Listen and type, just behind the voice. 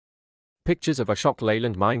Pictures of Ashok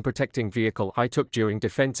Leyland mine protecting vehicle I took during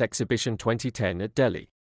Defence Exhibition 2010 at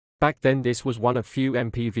Delhi. Back then this was one of few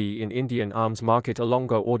MPV in Indian arms market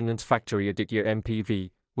along Ordnance Factory Aditya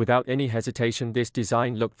MPV. Without any hesitation this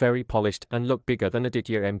design looked very polished and looked bigger than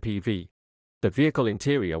Aditya MPV. The vehicle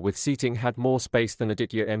interior with seating had more space than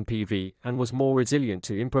Aditya MPV and was more resilient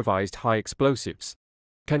to improvised high explosives.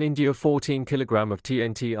 Can endure 14 kg of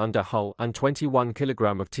TNT under hull and 21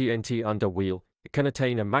 kg of TNT under wheel. It can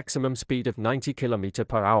attain a maximum speed of 90 km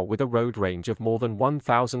per hour with a road range of more than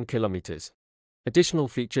 1,000 km. Additional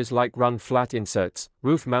features like run-flat inserts,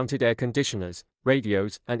 roof-mounted air conditioners,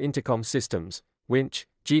 radios and intercom systems, winch,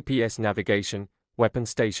 GPS navigation, weapon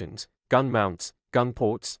stations, gun mounts, gun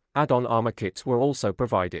ports, add-on armor kits were also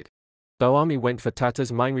provided. The Army went for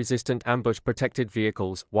Tata's mine-resistant ambush-protected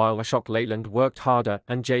vehicles, while Ashok Leyland worked harder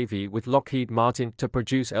and JV with Lockheed Martin to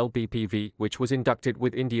produce LBPV, which was inducted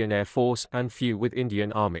with Indian Air Force and few with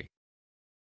Indian Army.